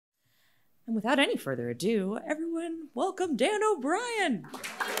And without any further ado, everyone, welcome Dan O'Brien.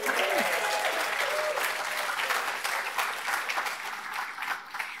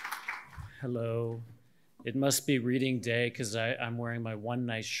 Hello. It must be reading day because I'm wearing my one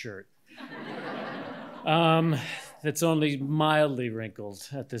nice shirt. That's only mildly wrinkled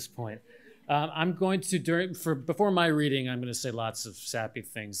at this point. I'm going to, before my reading, I'm going to say lots of sappy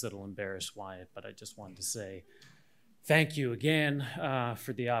things that'll embarrass Wyatt, but I just wanted to say thank you again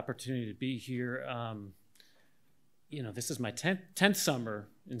for the opportunity to be here. This is my 10th summer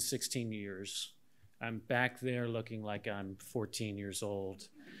in 16 years. I'm back there looking like I'm 14 years old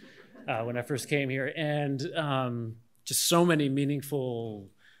when I first came here. And just so many meaningful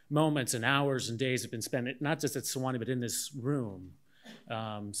moments and hours and days have been spent, not just at Sewanee, but in this room.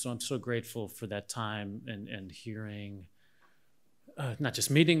 So I'm so grateful for that time and hearing, not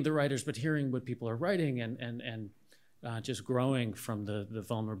just meeting the writers, but hearing what people are writing and just growing from the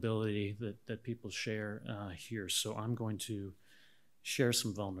vulnerability that people share here. So I'm going to share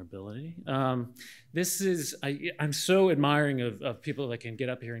some vulnerability. I'm so admiring of people that can get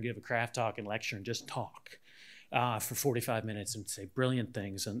up here and give a craft talk and lecture and just talk for 45 minutes and say brilliant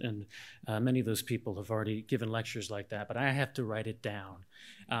things. And many of those people have already given lectures like that, but I have to write it down.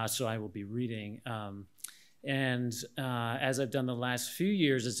 So I will be reading. As I've done the last few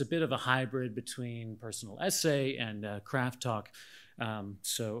years, it's a bit of a hybrid between personal essay and craft talk.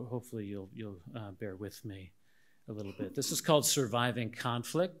 So hopefully you'll bear with me a little bit. This is called Surviving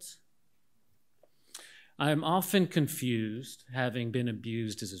Conflict. I am often confused, having been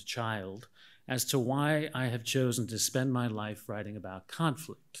abused as a child, as to why I have chosen to spend my life writing about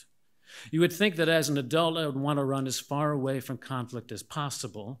conflict. You would think that as an adult, I would want to run as far away from conflict as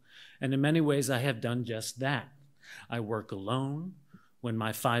possible, and in many ways I have done just that. I work alone. When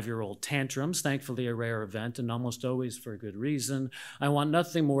my 5-year-old tantrums, thankfully a rare event and almost always for a good reason, I want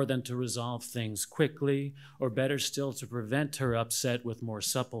nothing more than to resolve things quickly, or better still, to prevent her upset with more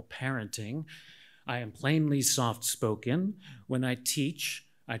supple parenting. I am plainly soft-spoken. When I teach,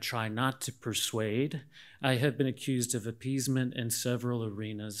 I try not to persuade. I have been accused of appeasement in several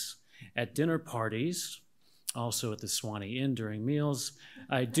arenas. At dinner parties, also at the Sewanee Inn during meals,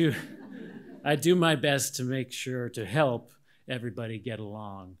 I do my best to make sure to help everybody get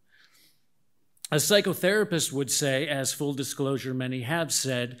along. A psychotherapist would say, as full disclosure many have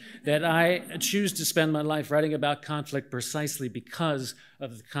said, that I choose to spend my life writing about conflict precisely because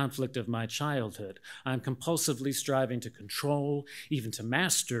of the conflict of my childhood. I'm compulsively striving to control, even to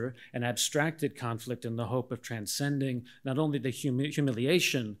master, an abstracted conflict in the hope of transcending not only the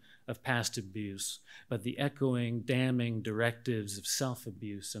humiliation of past abuse, but the echoing, damning directives of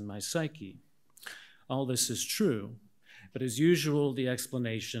self-abuse in my psyche. All this is true. But as usual, the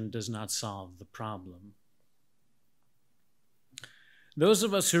explanation does not solve the problem. Those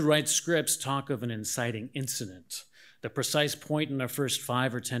of us who write scripts talk of an inciting incident, the precise point in our first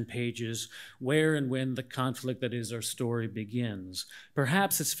 5 or 10 pages where and when the conflict that is our story begins.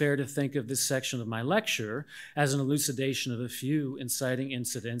 Perhaps it's fair to think of this section of my lecture as an elucidation of a few inciting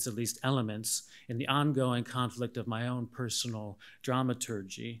incidents, at least elements, in the ongoing conflict of my own personal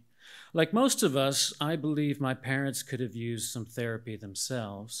dramaturgy. Like most of us, I believe my parents could have used some therapy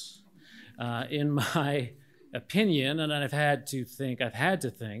themselves. In my opinion, and I've had to think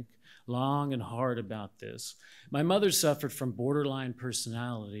long and hard about this. My mother suffered from borderline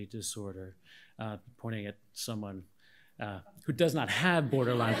personality disorder, pointing at someone who does not have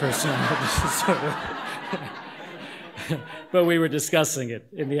borderline personality disorder. But we were discussing it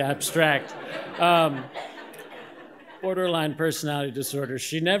in the abstract. Borderline personality disorder.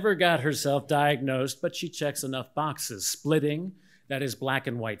 She never got herself diagnosed, but she checks enough boxes. Splitting, that is black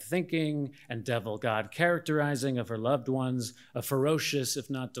and white thinking and devil-god characterizing of her loved ones, a ferocious, if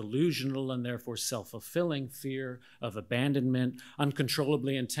not delusional, and therefore self-fulfilling fear of abandonment,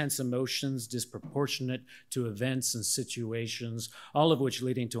 uncontrollably intense emotions disproportionate to events and situations, all of which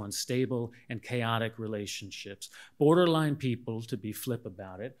leading to unstable and chaotic relationships. Borderline people, to be flip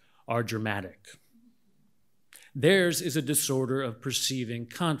about it, are dramatic. Theirs is a disorder of perceiving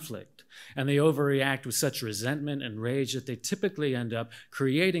conflict, and they overreact with such resentment and rage that they typically end up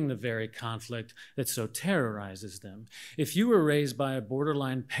creating the very conflict that so terrorizes them. If you were raised by a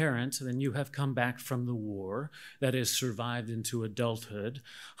borderline parent, then you have come back from the war, that is, survived into adulthood,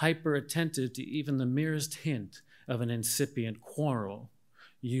 hyper-attentive to even the merest hint of an incipient quarrel.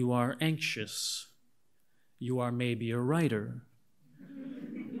 You are anxious. You are maybe a writer.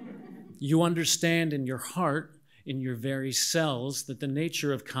 You understand in your heart, in your very cells, that the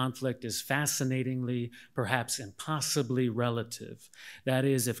nature of conflict is fascinatingly, perhaps impossibly relative. That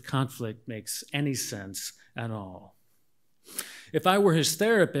is, if conflict makes any sense at all. If I were his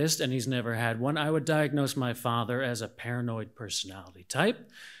therapist, and he's never had one, I would diagnose my father as a paranoid personality type,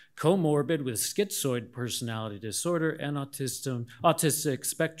 comorbid with schizoid personality disorder and autistic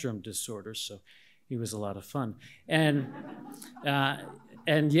spectrum disorder. So he was a lot of fun. And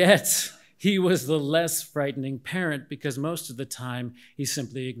yet, he was the less frightening parent because most of the time he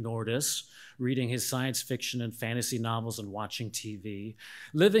simply ignored us, reading his science fiction and fantasy novels and watching TV.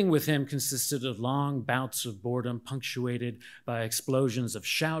 Living with him consisted of long bouts of boredom punctuated by explosions of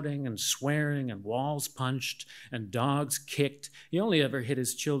shouting and swearing and walls punched and dogs kicked. He only ever hit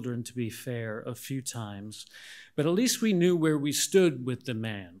his children, to be fair, a few times. But at least we knew where we stood with the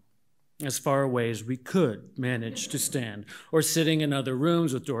man, as far away as we could manage to stand, or sitting in other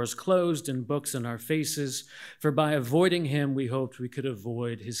rooms with doors closed and books in our faces, for by avoiding him, we hoped we could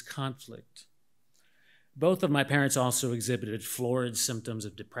avoid his conflict. Both of my parents also exhibited florid symptoms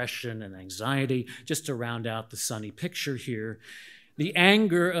of depression and anxiety. Just to round out the sunny picture here, the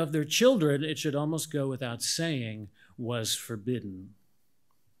anger of their children, it should almost go without saying, was forbidden.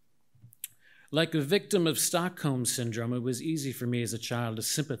 Like a victim of Stockholm Syndrome, it was easy for me as a child to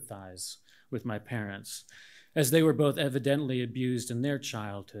sympathize with my parents, as they were both evidently abused in their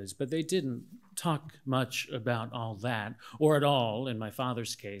childhoods, but they didn't talk much about all that, or at all in my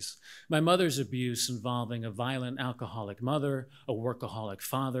father's case. My mother's abuse, involving a violent alcoholic mother, a workaholic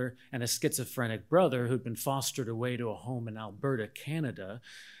father, and a schizophrenic brother who'd been fostered away to a home in Alberta, Canada,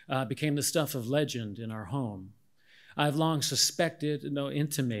 became the stuff of legend in our home. I've long suspected, no,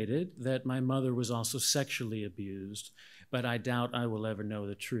 intimated, that my mother was also sexually abused, but I doubt I will ever know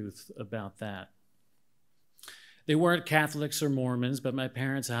the truth about that. They weren't Catholics or Mormons, but my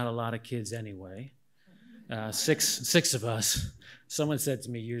parents had a lot of kids anyway. Six of us. Someone said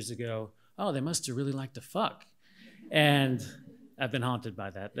to me years ago, "Oh, they must have really liked to fuck." And I've been haunted by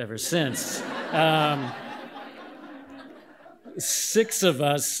that ever since. 6 of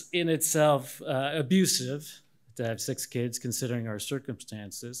us in itself, abusive to have 6 kids considering our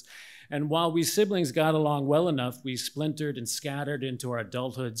circumstances. And while we siblings got along well enough, we splintered and scattered into our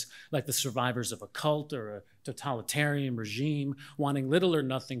adulthoods like the survivors of a cult or a totalitarian regime, wanting little or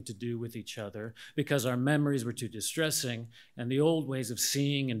nothing to do with each other because our memories were too distressing and the old ways of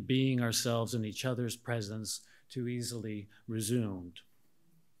seeing and being ourselves in each other's presence too easily resumed.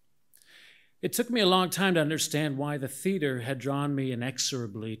 It took me a long time to understand why the theater had drawn me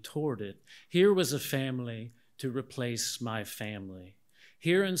inexorably toward it. Here was a family to replace my family.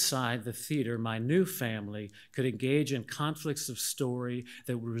 Here inside the theater, my new family could engage in conflicts of story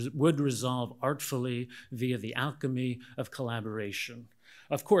that would resolve artfully via the alchemy of collaboration.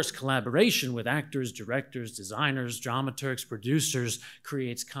 Of course, collaboration with actors, directors, designers, dramaturgs, producers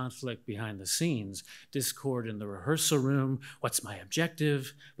creates conflict behind the scenes, discord in the rehearsal room, what's my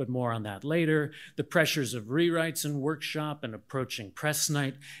objective, but more on that later, the pressures of rewrites and workshop and approaching press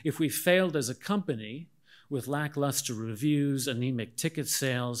night. If we failed as a company, with lackluster reviews, anemic ticket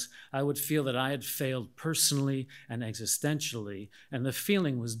sales, I would feel that I had failed personally and existentially, and the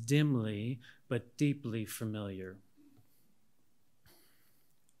feeling was dimly but deeply familiar.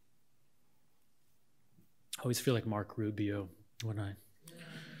 I always feel like Mark Rubio when I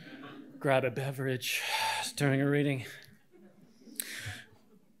grab a beverage during a reading.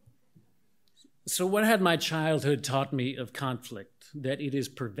 So what had my childhood taught me of conflict? That it is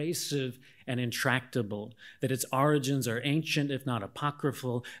pervasive and intractable, that its origins are ancient, if not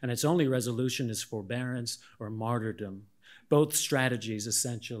apocryphal, and its only resolution is forbearance or martyrdom, both strategies,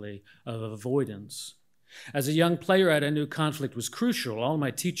 essentially, of avoidance. As a young playwright, I knew conflict was crucial. All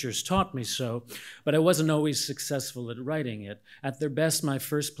my teachers taught me so, but I wasn't always successful at writing it. At their best, my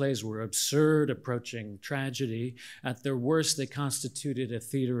first plays were absurd, approaching tragedy. At their worst, they constituted a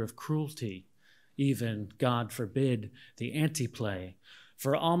theater of cruelty. Even, God forbid, the anti-play.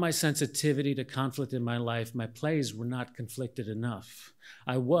 For all my sensitivity to conflict in my life, my plays were not conflicted enough.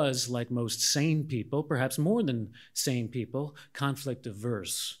 I was, like most sane people, perhaps more than sane people, conflict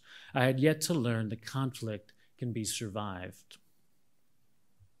averse. I had yet to learn that conflict can be survived.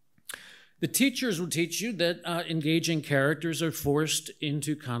 The teachers will teach you that engaging characters are forced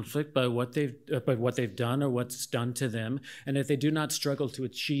into conflict by what they've done or what's done to them, and if they do not struggle to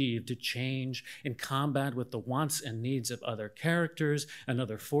achieve, to change in combat with the wants and needs of other characters and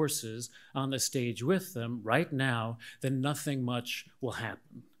other forces on the stage with them right now, then nothing much will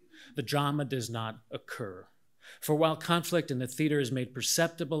happen. The drama does not occur. For while conflict in the theater is made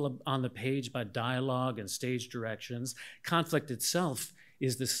perceptible on the page by dialogue and stage directions, conflict itself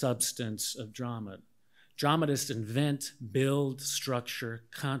is the substance of drama. Dramatists invent, build, structure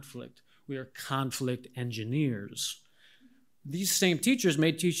conflict. We are conflict engineers. These same teachers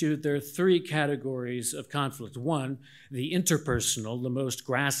may teach you that there are three categories of conflict. One, the interpersonal, the most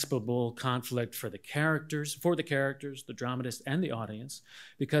graspable conflict for the characters, the dramatist, and the audience,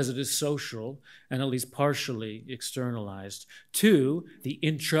 because it is social and at least partially externalized. Two, the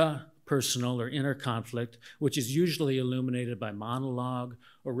intrapersonal or inner conflict, which is usually illuminated by monologue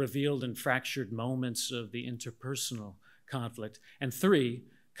or revealed in fractured moments of the interpersonal conflict. And three,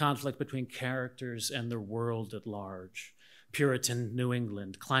 conflict between characters and the world at large. Puritan New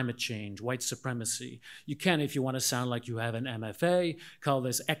England, climate change, white supremacy. You can, if you want to sound like you have an MFA, call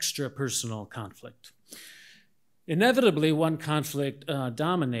this extra-personal conflict. Inevitably, one conflict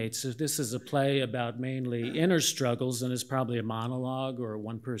dominates. If this is a play about mainly inner struggles, then it's probably a monologue or a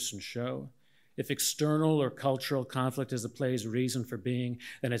one-person show. If external or cultural conflict is the play's reason for being,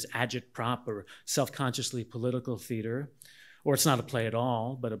 then it's agitprop or self-consciously political theater. Or it's not a play at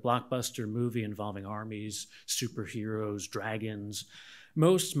all, but a blockbuster movie involving armies, superheroes, dragons.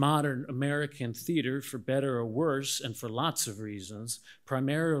 Most modern American theater, for better or worse, and for lots of reasons,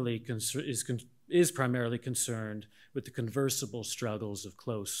 is primarily concerned with the conversible struggles of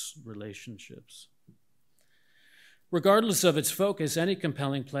close relationships. Regardless of its focus, any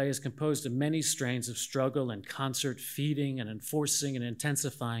compelling play is composed of many strains of struggle and concert, feeding and enforcing and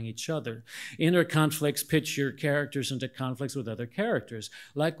intensifying each other. Inner conflicts pitch your characters into conflicts with other characters.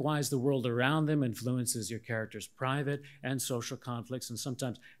 Likewise, the world around them influences your characters' private and social conflicts, and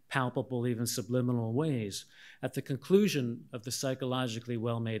sometimes palpable, even subliminal ways. At the conclusion of the psychologically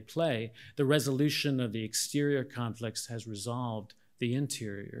well-made play, the resolution of the exterior conflicts has resolved the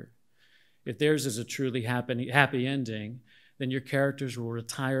interior. If theirs is a truly happy ending, then your characters will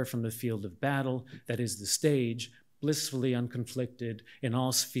retire from the field of battle, that is the stage, blissfully unconflicted in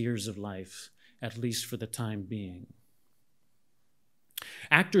all spheres of life, at least for the time being.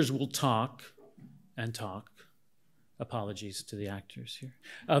 Actors will talk and talk, apologies to the actors here,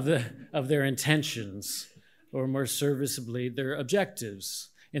 of their intentions, or more serviceably, their objectives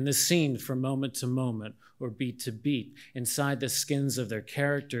in the scene from moment to moment or beat to beat, inside the skins of their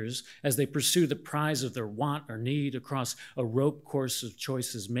characters as they pursue the prize of their want or need across a rope course of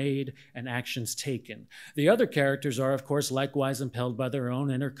choices made and actions taken. The other characters are, of course, likewise impelled by their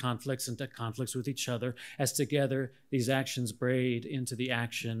own inner conflicts into conflicts with each other, as together these actions braid into the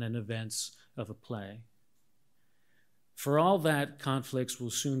action and events of a play. For all that, conflicts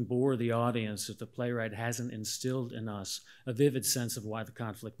will soon bore the audience if the playwright hasn't instilled in us a vivid sense of why the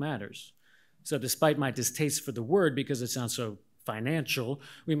conflict matters. So despite my distaste for the word because it sounds so financial,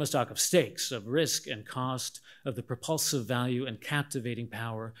 we must talk of stakes, of risk and cost, of the propulsive value and captivating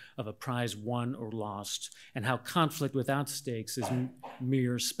power of a prize won or lost, and how conflict without stakes is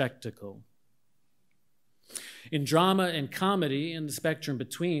mere spectacle. In drama and comedy, in the spectrum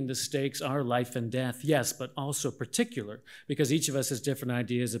between, the stakes are life and death, yes, but also particular, because each of us has different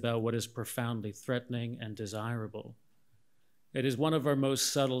ideas about what is profoundly threatening and desirable. It is one of our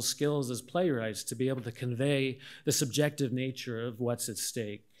most subtle skills as playwrights to be able to convey the subjective nature of what's at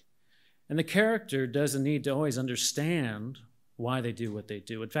stake. And the character doesn't need to always understand why they do what they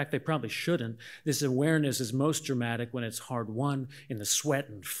do. In fact, they probably shouldn't. This awareness is most dramatic when it's hard-won in the sweat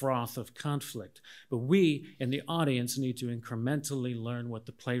and froth of conflict. But we, in the audience, need to incrementally learn what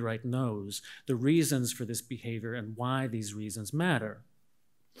the playwright knows, the reasons for this behavior, and why these reasons matter.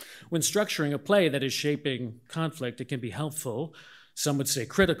 When structuring a play that is shaping conflict, it can be helpful, some would say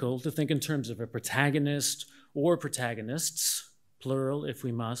critical, to think in terms of a protagonist or protagonists, plural if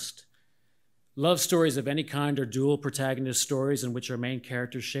we must. Love stories of any kind are dual protagonist stories in which our main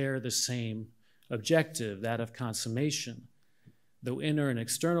characters share the same objective, that of consummation. Though inner and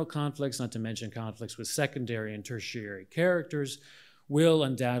external conflicts, not to mention conflicts with secondary and tertiary characters,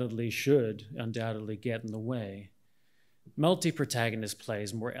 should undoubtedly get in the way. Multi-protagonist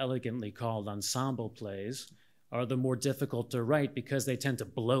plays, more elegantly called ensemble plays, are the more difficult to write because they tend to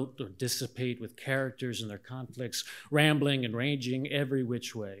bloat or dissipate with characters and their conflicts, rambling and ranging every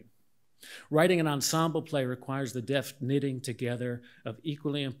which way. Writing an ensemble play requires the deft knitting together of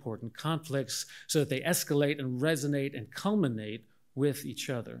equally important conflicts so that they escalate and resonate and culminate with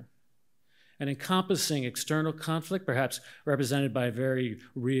each other. An encompassing external conflict, perhaps represented by a very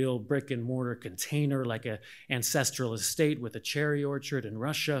real brick and mortar container like an ancestral estate with a cherry orchard in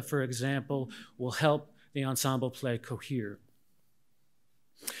Russia, for example, will help the ensemble play cohere.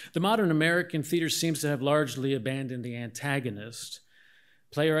 The modern American theater seems to have largely abandoned the antagonist.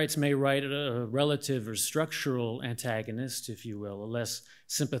 Playwrights may write a relative or structural antagonist, if you will, a less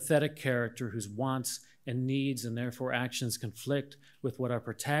sympathetic character whose wants and needs and therefore actions conflict with what our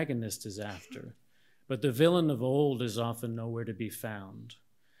protagonist is after. But the villain of old is often nowhere to be found.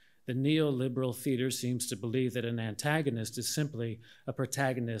 The neoliberal theater seems to believe that an antagonist is simply a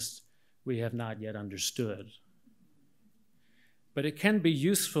protagonist we have not yet understood. But it can be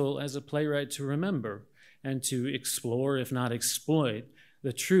useful as a playwright to remember and to explore, if not exploit,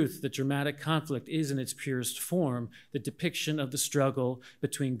 the truth that dramatic conflict is in its purest form the depiction of the struggle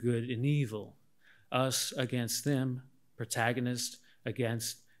between good and evil, us against them, protagonist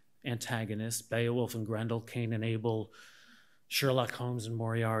against antagonist, Beowulf and Grendel, Cain and Abel, Sherlock Holmes and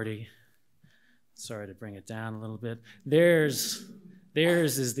Moriarty. Sorry to bring it down a little bit. Theirs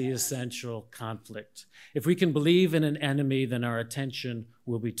is the essential conflict. If we can believe in an enemy, then our attention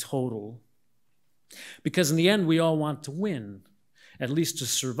will be total. Because in the end, we all want to win, at least to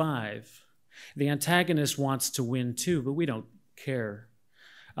survive. The antagonist wants to win too, but we don't care.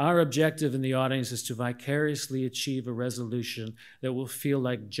 Our objective in the audience is to vicariously achieve a resolution that will feel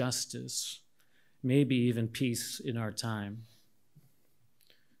like justice, maybe even peace in our time.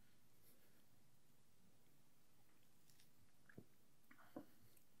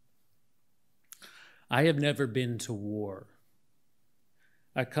 I have never been to war.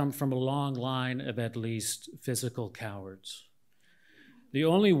 I come from a long line of at least physical cowards. The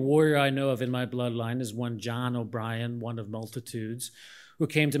only warrior I know of in my bloodline is one John O'Brien, one of multitudes, who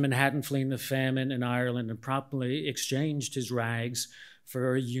came to Manhattan fleeing the famine in Ireland and promptly exchanged his rags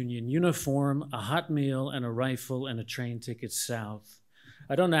for a Union uniform, a hot meal, and a rifle and a train ticket south.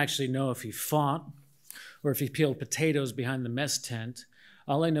 I don't actually know if he fought or if he peeled potatoes behind the mess tent.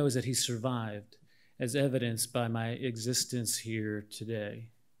 All I know is that he survived, as evidenced by my existence here today.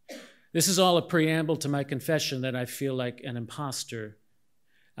 This is all a preamble to my confession that I feel like an imposter.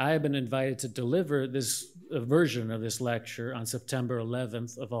 I have been invited to deliver a version of this lecture on September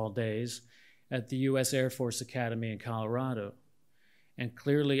 11th of all days at the U.S. Air Force Academy in Colorado, and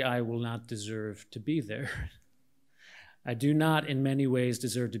clearly I will not deserve to be there. I do not in many ways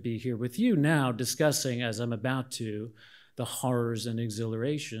deserve to be here with you now discussing, as I'm about to, the horrors and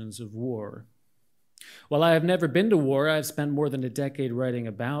exhilarations of war. While I have never been to war, I have spent more than a decade writing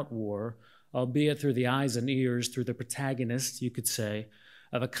about war, albeit through the eyes and ears, through the protagonist, you could say,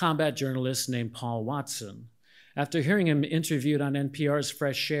 of a combat journalist named Paul Watson. After hearing him interviewed on NPR's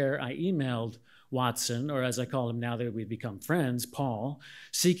Fresh Air, I emailed Watson, or as I call him now that we've become friends, Paul,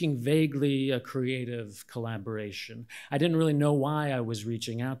 seeking vaguely a creative collaboration. I didn't really know why I was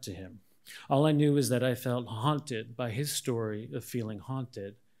reaching out to him. All I knew is that I felt haunted by his story of feeling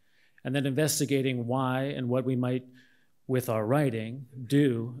haunted, and then investigating why and what we might, with our writing,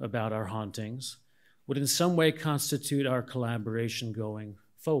 do about our hauntings would in some way constitute our collaboration going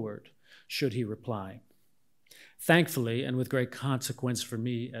forward, should he reply. Thankfully, and with great consequence for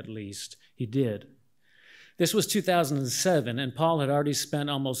me at least, he did. This was 2007, and Paul had already spent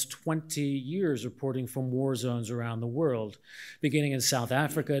almost 20 years reporting from war zones around the world, beginning in South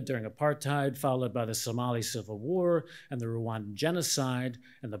Africa during apartheid, followed by the Somali Civil War and the Rwandan genocide,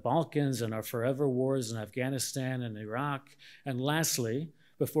 and the Balkans and our forever wars in Afghanistan and Iraq, and lastly,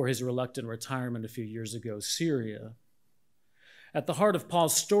 before his reluctant retirement a few years ago, Syria. At the heart of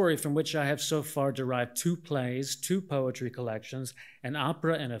Paul's story, from which I have so far derived 2 plays, 2 poetry collections, an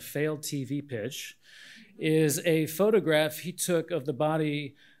opera, and a failed TV pitch, is a photograph he took of the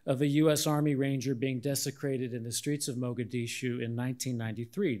body of a U.S. Army Ranger being desecrated in the streets of Mogadishu in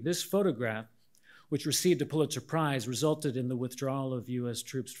 1993. This photograph, which received a Pulitzer Prize, resulted in the withdrawal of U.S.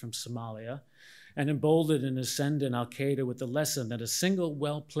 troops from Somalia and emboldened an ascend in al-Qaeda with the lesson that a single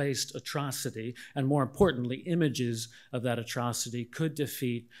well-placed atrocity, and more importantly, images of that atrocity, could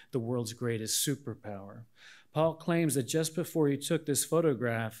defeat the world's greatest superpower. Paul claims that just before he took this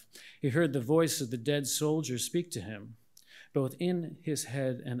photograph, he heard the voice of the dead soldier speak to him, both in his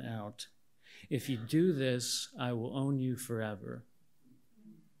head and out. If you do this, I will own you forever.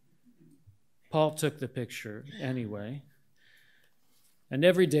 Paul took the picture anyway. And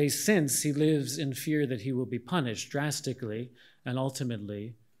every day since, he lives in fear that he will be punished drastically and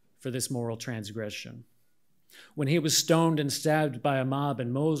ultimately for this moral transgression. When he was stoned and stabbed by a mob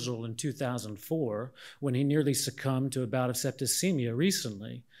in Mosul in 2004, when he nearly succumbed to a bout of septicemia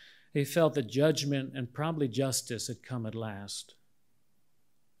recently, he felt that judgment and probably justice had come at last.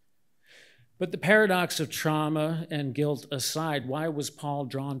 But the paradox of trauma and guilt aside, why was Paul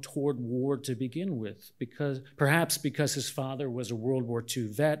drawn toward war to begin with? Perhaps because his father was a World War II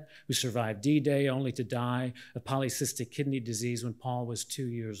vet who survived D-Day only to die of polycystic kidney disease when Paul was 2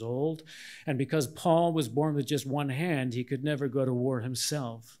 years old. And because Paul was born with just one hand, he could never go to war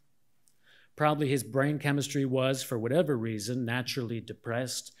himself. Probably his brain chemistry was, for whatever reason, naturally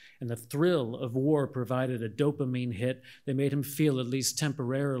depressed, and the thrill of war provided a dopamine hit that made him feel at least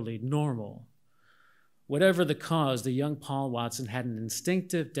temporarily normal. Whatever the cause, the young Paul Watson had an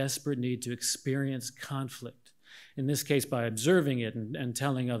instinctive, desperate need to experience conflict, in this case by observing it and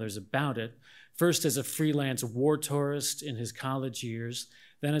telling others about it, first as a freelance war tourist in his college years,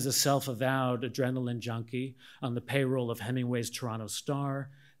 then as a self-avowed adrenaline junkie on the payroll of Hemingway's Toronto Star,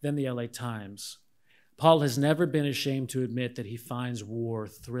 then the LA Times. Paul has never been ashamed to admit that he finds war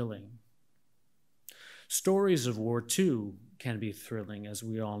thrilling. Stories of war, too, can be thrilling, as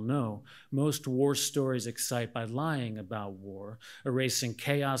we all know. Most war stories excite by lying about war, erasing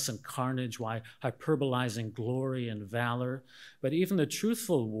chaos and carnage while hyperbolizing glory and valor. But even the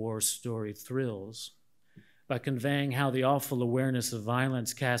truthful war story thrills by conveying how the awful awareness of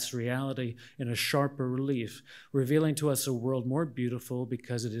violence casts reality in a sharper relief, revealing to us a world more beautiful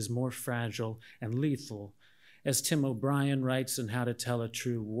because it is more fragile and lethal. As Tim O'Brien writes in How to Tell a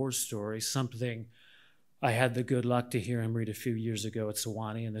True War Story, something I had the good luck to hear him read a few years ago at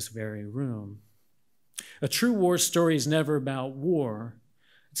Sewanee in this very room. A true war story is never about war.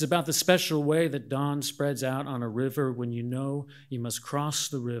 It's about the special way that dawn spreads out on a river when you know you must cross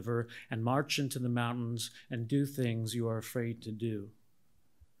the river and march into the mountains and do things you are afraid to do.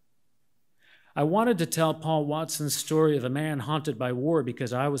 I wanted to tell Paul Watson's story of a man haunted by war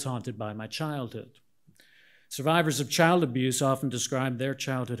because I was haunted by my childhood. Survivors of child abuse often describe their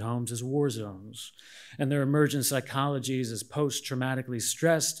childhood homes as war zones, and their emergent psychologies as post-traumatically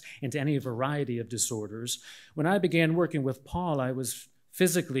stressed into any variety of disorders. When I began working with Paul, I was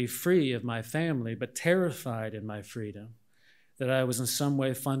physically free of my family, but terrified in my freedom, that I was in some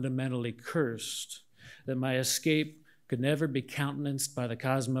way fundamentally cursed, that my escape could never be countenanced by the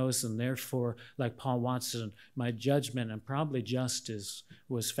cosmos, and therefore, like Paul Watson, my judgment and probably justice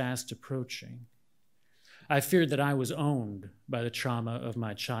was fast approaching. I feared that I was owned by the trauma of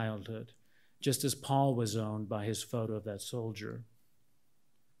my childhood, just as Paul was owned by his photo of that soldier.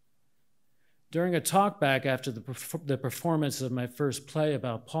 During a talkback after the performance of my first play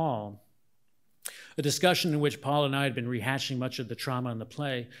about Paul, a discussion in which Paul and I had been rehashing much of the trauma in the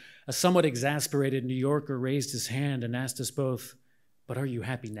play, a somewhat exasperated New Yorker raised his hand and asked us both, "But are you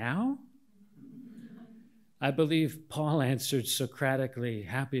happy now?" I believe Paul answered Socratically,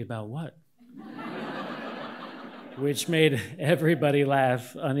 "Happy about what?" which made everybody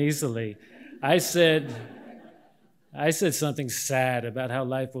laugh uneasily. I said something sad about how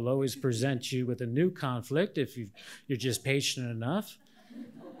life will always present you with a new conflict if you're just patient enough.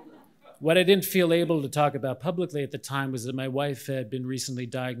 What I didn't feel able to talk about publicly at the time was that my wife had been recently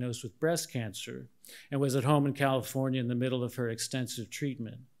diagnosed with breast cancer and was at home in California in the middle of her extensive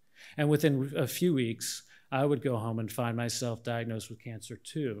treatment. And within a few weeks, I would go home and find myself diagnosed with cancer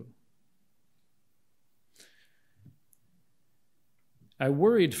too. I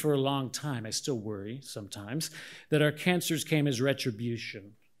worried for a long time, I still worry sometimes, that our cancers came as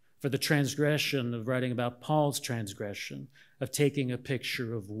retribution for the transgression of writing about Paul's transgression, of taking a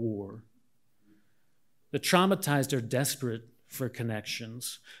picture of war. The traumatized are desperate for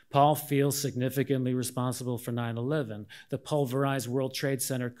connections. Paul feels significantly responsible for 9/11. The pulverized World Trade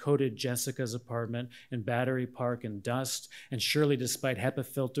Center coated Jessica's apartment in Battery Park in dust, and surely despite HEPA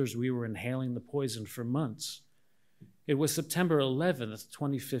filters, we were inhaling the poison for months. It was September 11th,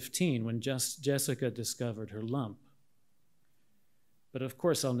 2015, when Jessica discovered her lump. But of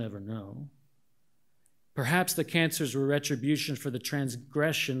course, I'll never know. Perhaps the cancers were retribution for the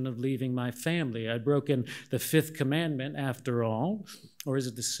transgression of leaving my family. I'd broken the 5th commandment after all, or is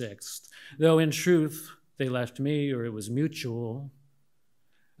it the 6th? Though in truth, they left me, or it was mutual.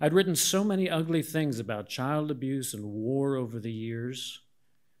 I'd written so many ugly things about child abuse and war over the years.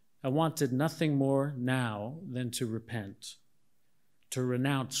 I wanted nothing more now than to repent, to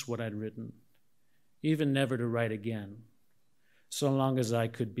renounce what I'd written, even never to write again, so long as I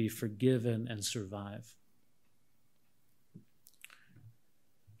could be forgiven and survive.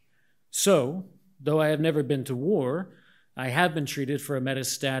 So, though I have never been to war, I have been treated for a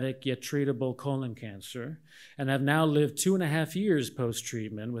metastatic yet treatable colon cancer, and have now lived 2.5 years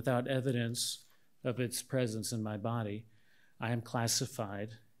post-treatment without evidence of its presence in my body. I am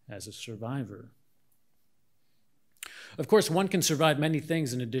classified as a survivor. Of course, one can survive many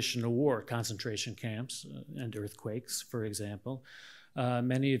things in addition to war, concentration camps and earthquakes, for example.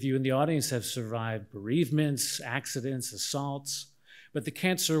 Many of you in the audience have survived bereavements, accidents, assaults, but the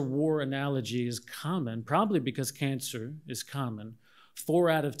cancer-war analogy is common, probably because cancer is common. 4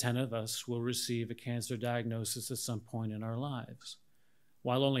 out of 10 of us will receive a cancer diagnosis at some point in our lives,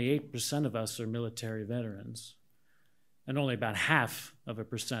 while only 8% of us are military veterans. And only about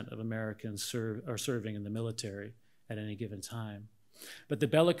 0.5% of Americans are serving in the military at any given time. But the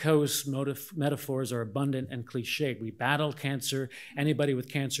bellicose metaphors are abundant and cliched. We battle cancer. Anybody with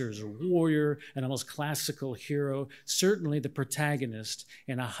cancer is a warrior, an almost classical hero, certainly the protagonist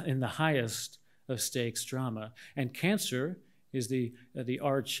in the highest of stakes drama. And cancer is the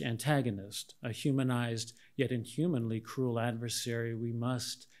arch antagonist, a humanized yet inhumanly cruel adversary we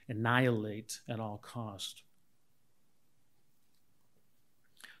must annihilate at all cost.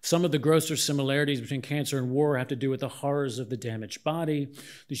 Some of the grosser similarities between cancer and war have to do with the horrors of the damaged body,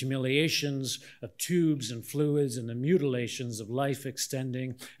 the humiliations of tubes and fluids, and the mutilations of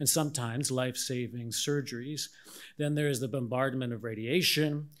life-extending and sometimes life-saving surgeries. Then there is the bombardment of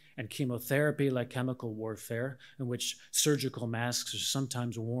radiation and chemotherapy like chemical warfare, in which surgical masks are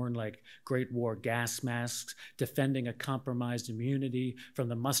sometimes worn like Great War gas masks, defending a compromised immunity from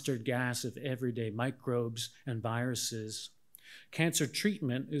the mustard gas of everyday microbes and viruses. Cancer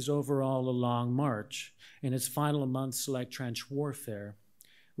treatment is overall a long march. In its final months, like trench warfare,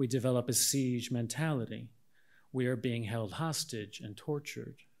 we develop a siege mentality. We are being held hostage and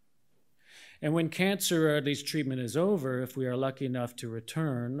tortured. And when cancer, or at least treatment, is over, if we are lucky enough to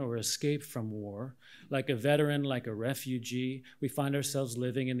return or escape from war, like a veteran, like a refugee, we find ourselves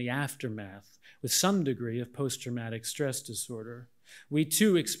living in the aftermath with some degree of post-traumatic stress disorder. We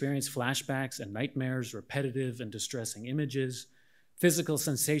too experience flashbacks and nightmares, repetitive and distressing images, physical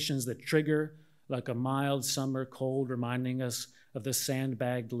sensations that trigger, like a mild summer cold reminding us of the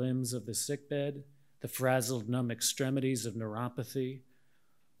sandbagged limbs of the sickbed, the frazzled numb extremities of neuropathy,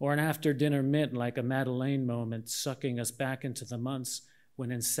 or an after-dinner mint like a Madeleine moment sucking us back into the months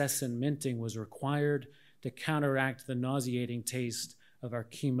when incessant minting was required to counteract the nauseating taste of our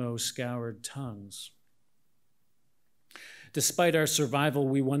chemo-scoured tongues. Despite our survival,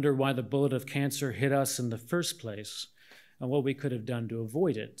 we wonder why the bullet of cancer hit us in the first place and what we could have done to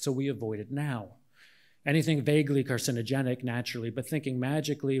avoid it, so we avoid it now. Anything vaguely carcinogenic, naturally, but thinking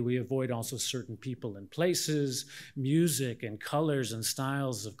magically, we avoid also certain people and places, music and colors and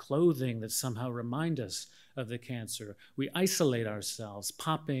styles of clothing that somehow remind us of the cancer. We isolate ourselves,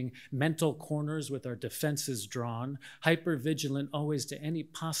 popping mental corners with our defenses drawn, hypervigilant always to any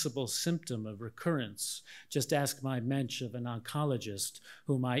possible symptom of recurrence. Just ask my mensch of an oncologist,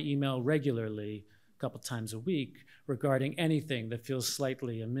 whom I email regularly, a couple times a week, regarding anything that feels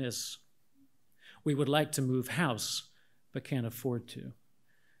slightly amiss. We would like to move house, but can't afford to.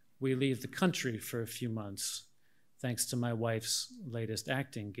 We leave the country for a few months, thanks to my wife's latest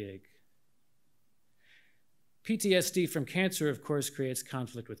acting gig. PTSD from cancer, of course, creates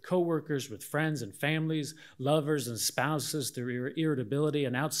conflict with coworkers, with friends and families, lovers and spouses through irritability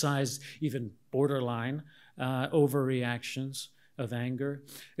and outsized, even borderline, overreactions of anger.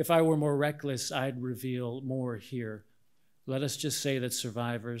 If I were more reckless, I'd reveal more here. Let us just say that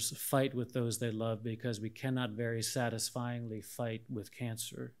survivors fight with those they love because we cannot very satisfyingly fight with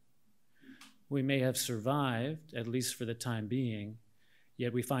cancer. We may have survived, at least for the time being,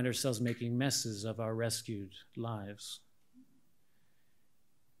 yet we find ourselves making messes of our rescued lives.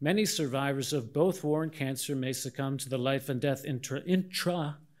 Many survivors of both war and cancer may succumb to the life and death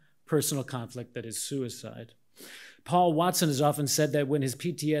intra-personal conflict that is suicide. Paul Watson has often said that when his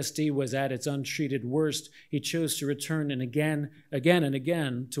PTSD was at its untreated worst, he chose to return and again and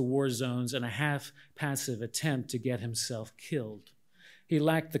again to war zones in a half-passive attempt to get himself killed. He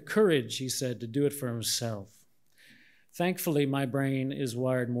lacked the courage, he said, to do it for himself. Thankfully, my brain is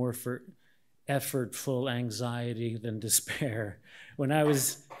wired more for effortful anxiety than despair. When I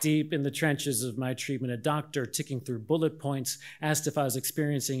was deep in the trenches of my treatment, a doctor ticking through bullet points asked if I was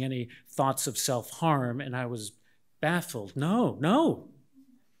experiencing any thoughts of self-harm, and I was baffled. No.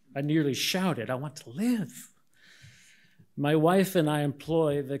 I nearly shouted, I want to live. My wife and I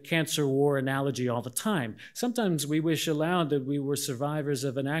employ the cancer war analogy all the time. Sometimes we wish aloud that we were survivors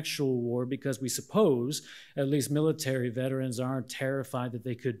of an actual war because we suppose at least military veterans aren't terrified that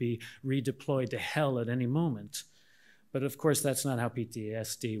they could be redeployed to hell at any moment. But of course, that's not how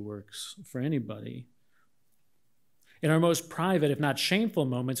PTSD works for anybody. In our most private, if not shameful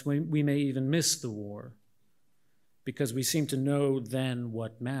moments, we may even miss the war, because we seem to know then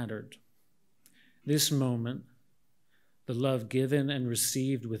what mattered. This moment, the love given and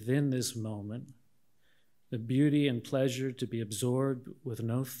received within this moment, the beauty and pleasure to be absorbed with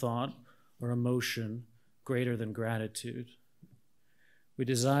no thought or emotion greater than gratitude. We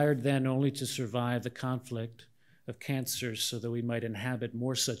desired then only to survive the conflict of cancer so that we might inhabit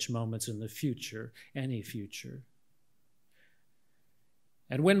more such moments in the future, any future.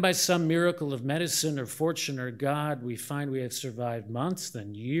 And when by some miracle of medicine or fortune or God, we find we have survived months,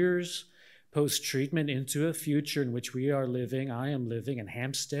 then years, post-treatment into a future in which we are living. I am living in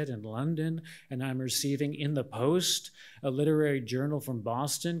Hampstead in London, and I'm receiving in the post a literary journal from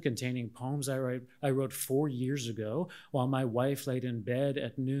Boston containing poems I wrote 4 years ago while my wife laid in bed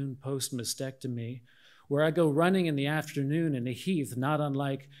at noon post-mastectomy, where I go running in the afternoon in a heath not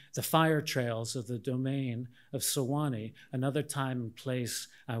unlike the fire trails of the domain of Sewanee, another time and place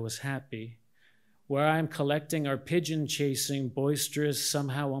I was happy, where I am collecting our pigeon-chasing, boisterous,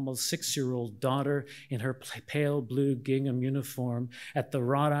 somehow almost 6-year-old daughter in her pale blue gingham uniform at the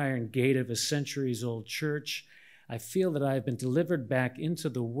wrought iron gate of a centuries-old church. I feel that I have been delivered back into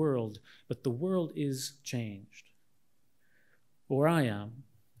the world, but the world is changed. Or I am,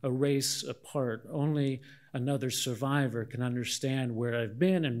 a race apart. Only another survivor can understand where I've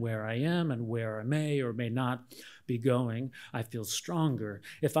been and where I am and where I may or may not be going. I feel stronger.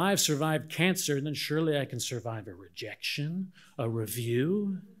 If I've survived cancer, then surely I can survive a rejection, a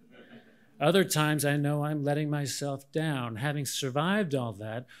review. Other times I know I'm letting myself down. Having survived all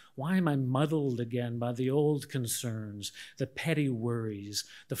that, why am I muddled again by the old concerns, the petty worries,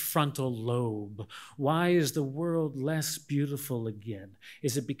 the frontal lobe? Why is the world less beautiful again?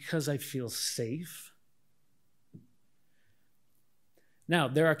 Is it because I feel safe? Now,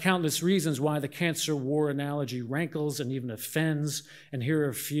 there are countless reasons why the cancer war analogy rankles and even offends, and here are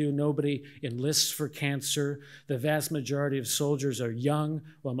a few. Nobody enlists for cancer. The vast majority of soldiers are young,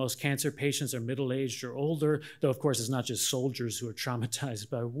 while most cancer patients are middle-aged or older, though, of course, it's not just soldiers who are traumatized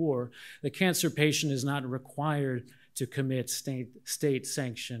by war. The cancer patient is not required to commit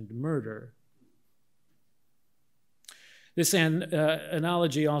state-sanctioned murder. This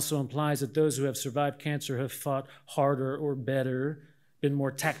analogy also implies that those who have survived cancer have fought harder or better, been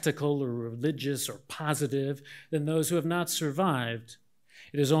more tactical or religious or positive than those who have not survived.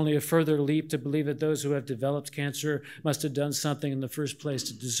 It is only a further leap to believe that those who have developed cancer must have done something in the first place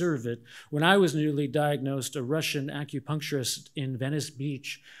to deserve it. When I was newly diagnosed, a Russian acupuncturist in Venice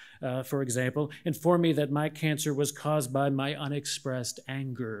Beach, for example, informed me that my cancer was caused by my unexpressed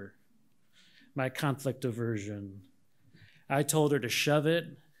anger, my conflict aversion. I told her to shove it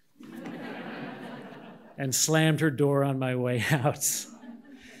and slammed her door on my way out.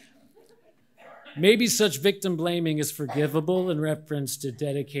 Maybe such victim blaming is forgivable in reference to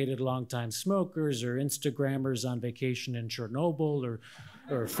dedicated longtime smokers or Instagrammers on vacation in Chernobyl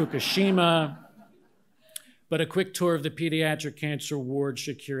or Fukushima. But a quick tour of the pediatric cancer ward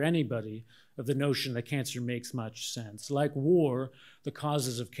should cure anybody of the notion that cancer makes much sense. Like war, the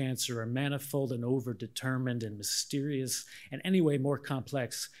causes of cancer are manifold and overdetermined and mysterious, and anyway more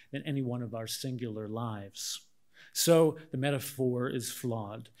complex than any one of our singular lives. So the metaphor is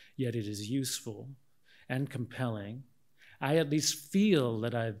flawed, yet it is useful and compelling. I at least feel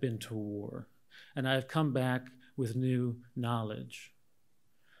that I've been to war, and I've come back with new knowledge.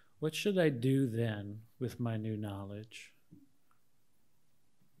 What should I do then with my new knowledge?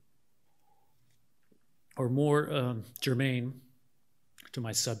 Or more germane to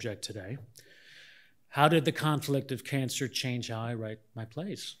my subject today, how did the conflict of cancer change how I write my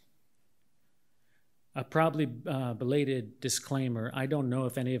plays? A probably belated disclaimer, I don't know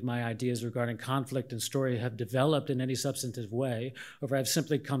if any of my ideas regarding conflict and story have developed in any substantive way, or if I've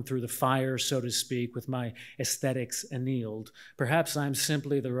simply come through the fire, so to speak, with my aesthetics annealed. Perhaps I'm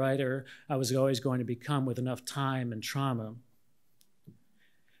simply the writer I was always going to become with enough time and trauma.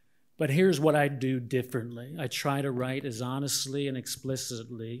 But here's what I do differently. I try to write as honestly and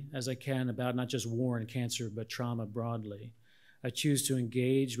explicitly as I can about not just war and cancer, but trauma broadly. I choose to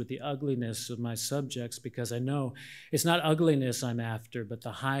engage with the ugliness of my subjects because I know it's not ugliness I'm after, but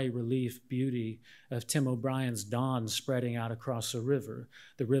the high relief beauty of Tim O'Brien's dawn spreading out across a river,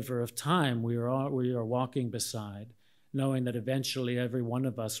 the river of time we are walking beside, knowing that eventually every one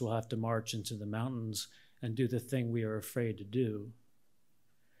of us will have to march into the mountains and do the thing we are afraid to do.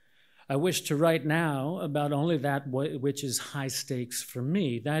 I wish to write now about only that which is high stakes for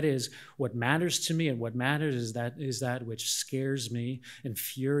me. That is, what matters to me, and what matters is that which scares me,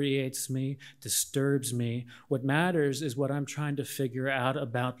 infuriates me, disturbs me. What matters is what I'm trying to figure out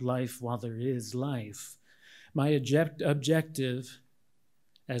about life while there is life. My objective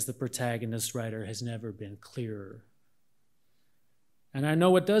as the protagonist writer has never been clearer. And I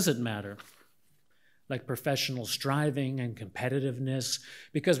know what doesn't matter, like professional striving and competitiveness,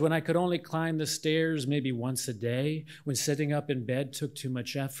 because when I could only climb the stairs maybe once a day, when sitting up in bed took too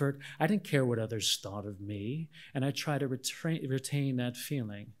much effort, I didn't care what others thought of me, and I try to retain that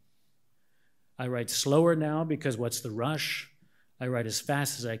feeling. I write slower now because what's the rush? I write as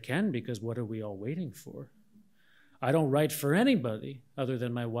fast as I can because what are we all waiting for? I don't write for anybody other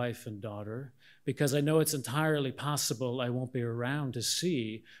than my wife and daughter, because I know it's entirely possible I won't be around to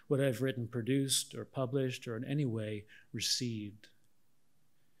see what I've written, produced, or published, or in any way received.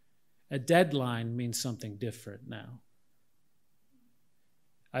 A deadline means something different now.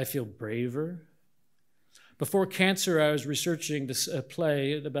 I feel braver. Before cancer, I was researching a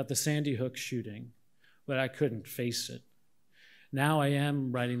play about the Sandy Hook shooting, but I couldn't face it. Now I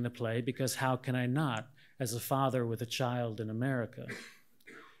am writing the play because how can I not, as a father with a child in America?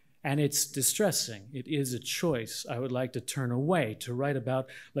 And it's distressing. It is a choice. I would like to turn away, to write about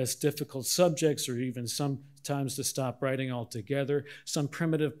less difficult subjects, or even sometimes to stop writing altogether. Some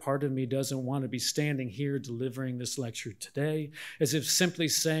primitive part of me doesn't want to be standing here delivering this lecture today, as if simply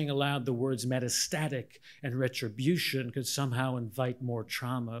saying aloud the words metastatic and retribution could somehow invite more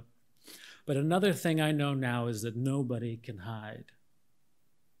trauma. But another thing I know now is that nobody can hide.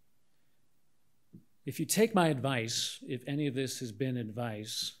 If you take my advice, if any of this has been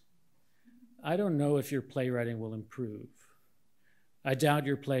advice, I don't know if your playwriting will improve. I doubt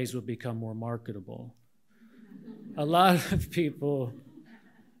your plays will become more marketable. A lot of people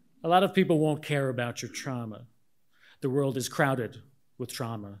won't care about your trauma. The world is crowded with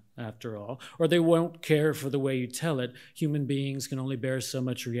trauma, after all. Or they won't care for the way you tell it. Human beings can only bear so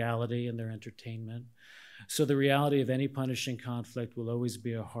much reality in their entertainment. So the reality of any punishing conflict will always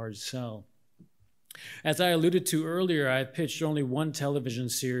be a hard sell. As I alluded to earlier, I've pitched only one television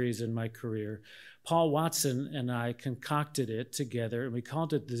series in my career. Paul Watson and I concocted it together, and we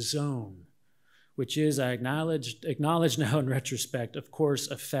called it The Zone, which is, I acknowledge now in retrospect, of course,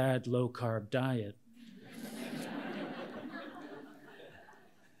 a fad low-carb diet.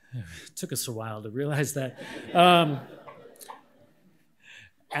 It took us a while to realize that.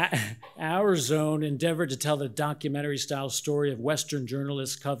 Our Zone endeavored to tell the documentary-style story of Western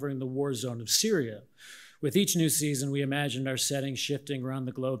journalists covering the war zone of Syria. With each new season, we imagined our setting shifting around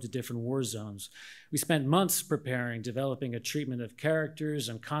the globe to different war zones. We spent months preparing, developing a treatment of characters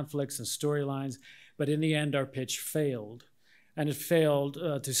and conflicts and storylines, but in the end, our pitch failed. And it failed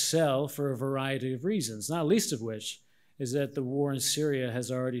to sell for a variety of reasons, not least of which is that the war in Syria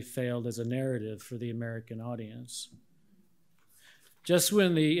has already failed as a narrative for the American audience. Just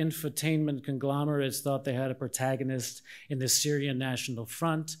when the infotainment conglomerates thought they had a protagonist in the Syrian National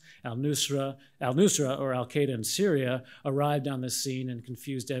Front, al-Nusra or al-Qaeda in Syria arrived on the scene and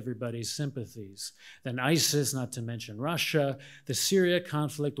confused everybody's sympathies. Then ISIS, not to mention Russia, the Syria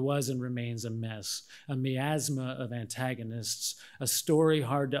conflict was and remains a mess, a miasma of antagonists, a story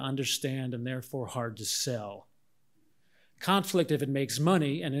hard to understand and therefore hard to sell. Conflict, if it makes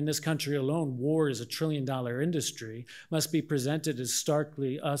money, and in this country alone, war is $1 trillion industry, must be presented as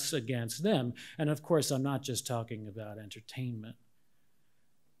starkly us against them. And of course, I'm not just talking about entertainment.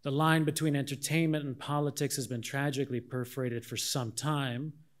 The line between entertainment and politics has been tragically perforated for some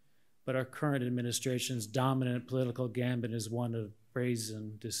time, but our current administration's dominant political gambit is one of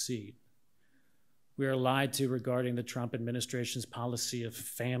brazen deceit. We are lied to regarding the Trump administration's policy of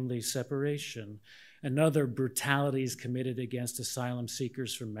family separation and other brutalities committed against asylum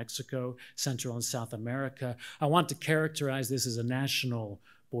seekers from Mexico, Central and South America. I want to characterize this as a national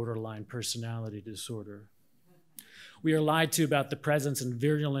borderline personality disorder. We are lied to about the presence and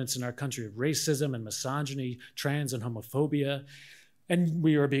virulence in our country of racism and misogyny, trans and homophobia. And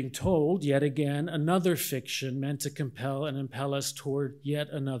we are being told, yet again, another fiction meant to compel and impel us toward yet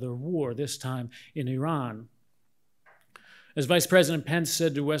another war, this time in Iran. As Vice President Pence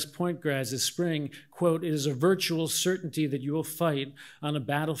said to West Point grads this spring, quote, "It is a virtual certainty that you will fight on a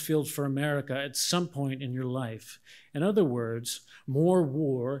battlefield for America at some point in your life." In other words, more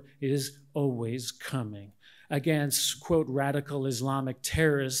war is always coming. Against, quote, radical Islamic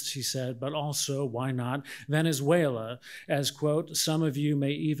terrorists, he said, but also, why not, Venezuela, as, quote, some of you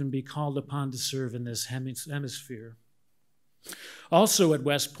may even be called upon to serve in this hemisphere. Also at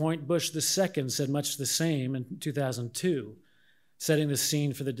West Point, Bush II said much the same in 2002, setting the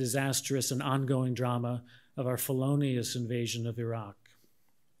scene for the disastrous and ongoing drama of our felonious invasion of Iraq.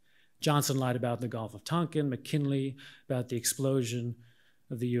 Johnson lied about the Gulf of Tonkin, McKinley about the explosion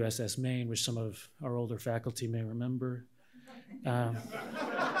of the USS Maine, which some of our older faculty may remember.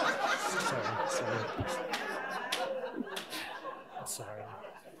 Sorry.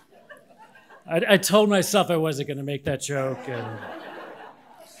 I told myself I wasn't going to make that joke,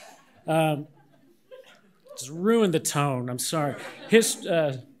 and just ruined the tone. I'm sorry.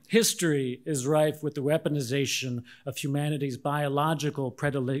 History is rife with the weaponization of humanity's biological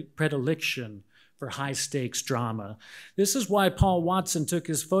predilection for high-stakes drama. This is why Paul Watson took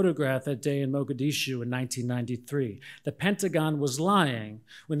his photograph that day in Mogadishu in 1993. The Pentagon was lying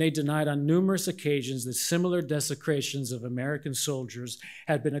when they denied on numerous occasions that similar desecrations of American soldiers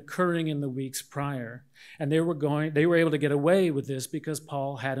had been occurring in the weeks prior. And they were able to get away with this because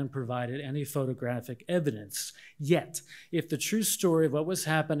Paul hadn't provided any photographic evidence. Yet, if the true story of what was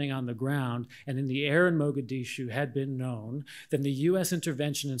happening on the ground and in the air in Mogadishu had been known, then the U.S.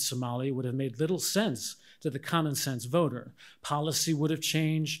 intervention in Somalia would have made little sense to the common sense voter. Policy would have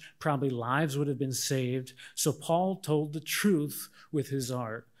changed, probably lives would have been saved. So Paul told the truth with his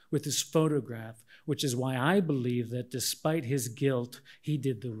art, with his photograph, which is why I believe that despite his guilt, he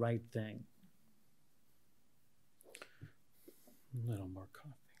did the right thing. A little more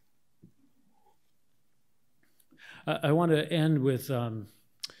coffee. I want to end with an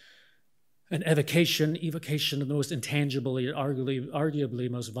evocation of the most intangible,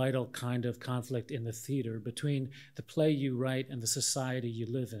 arguably most vital kind of conflict in the theater between the play you write and the society you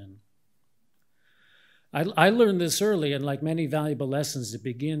live in. I learned this early, and like many valuable lessons, it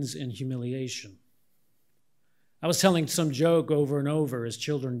begins in humiliation. I was telling some joke over and over, as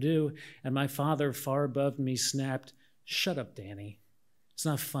children do, and my father, far above me, snapped, "Shut up, Danny. It's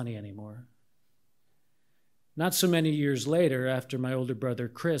not funny anymore." Not so many years later, after my older brother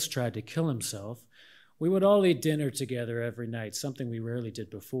Chris tried to kill himself, we would all eat dinner together every night, something we rarely did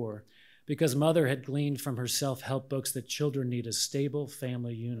before, because Mother had gleaned from her self-help books that children need a stable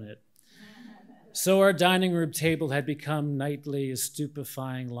family unit. So our dining room table had become nightly a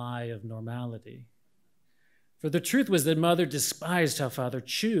stupefying lie of normality. For the truth was that Mother despised how Father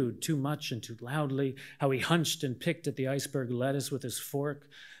chewed too much and too loudly, how he hunched and picked at the iceberg lettuce with his fork.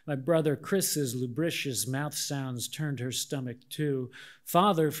 My brother Chris's lubricious mouth sounds turned her stomach too.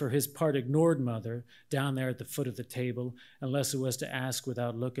 Father, for his part, ignored Mother down there at the foot of the table, unless it was to ask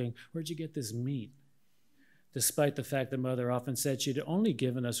without looking, "Where'd you get this meat?" Despite the fact that Mother often said she'd only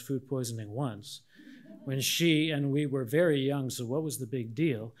given us food poisoning once, when she and we were very young, so what was the big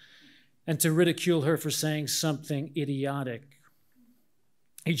deal? And to ridicule her for saying something idiotic.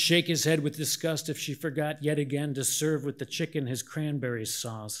 He'd shake his head with disgust if she forgot yet again to serve with the chicken his cranberry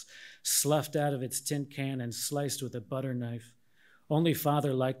sauce, sloughed out of its tin can and sliced with a butter knife. Only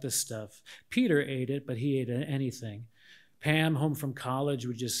Father liked the stuff. Peter ate it, but he ate anything. Pam, home from college,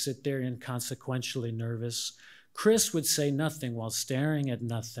 would just sit there inconsequentially nervous. Chris would say nothing while staring at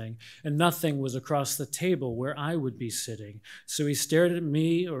nothing, and nothing was across the table where I would be sitting. So he stared at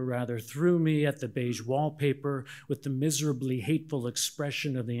me, or rather through me, at the beige wallpaper with the miserably hateful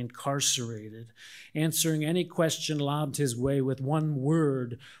expression of the incarcerated, answering any question lobbed his way with one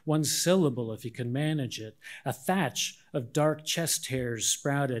word, one syllable if he could manage it. A thatch of dark chest hairs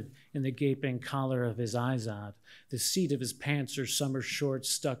sprouted in the gaping collar of his izod. The seat of his pants or summer shorts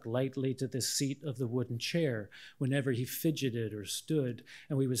stuck lightly to the seat of the wooden chair whenever he fidgeted or stood,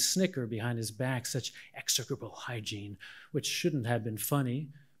 and we would snicker behind his back, such execrable hygiene, which shouldn't have been funny,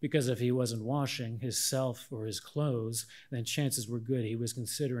 because if he wasn't washing himself or his clothes, then chances were good he was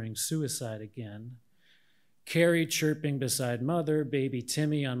considering suicide again. Carrie chirping beside Mother, baby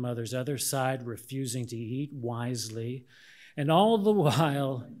Timmy on Mother's other side, refusing to eat wisely, and all the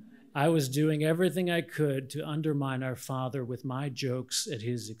while I was doing everything I could to undermine our father with my jokes at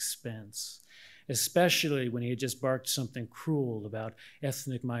his expense, especially when he had just barked something cruel about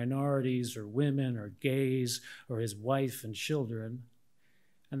ethnic minorities or women or gays or his wife and children.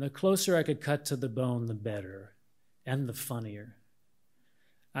 And the closer I could cut to the bone, the better, and the funnier.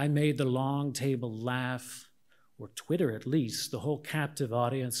 I made the long table laugh, or Twitter at least, the whole captive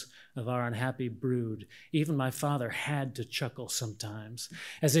audience of our unhappy brood. Even my father had to chuckle sometimes,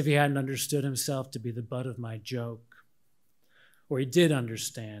 as if he hadn't understood himself to be the butt of my joke. Or he did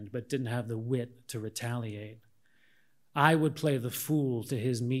understand, but didn't have the wit to retaliate. I would play the fool to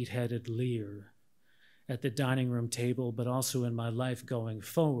his meat-headed leer at the dining room table, but also in my life going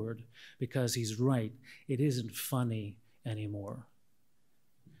forward, because he's right, it isn't funny anymore.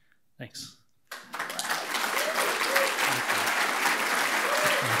 Thanks.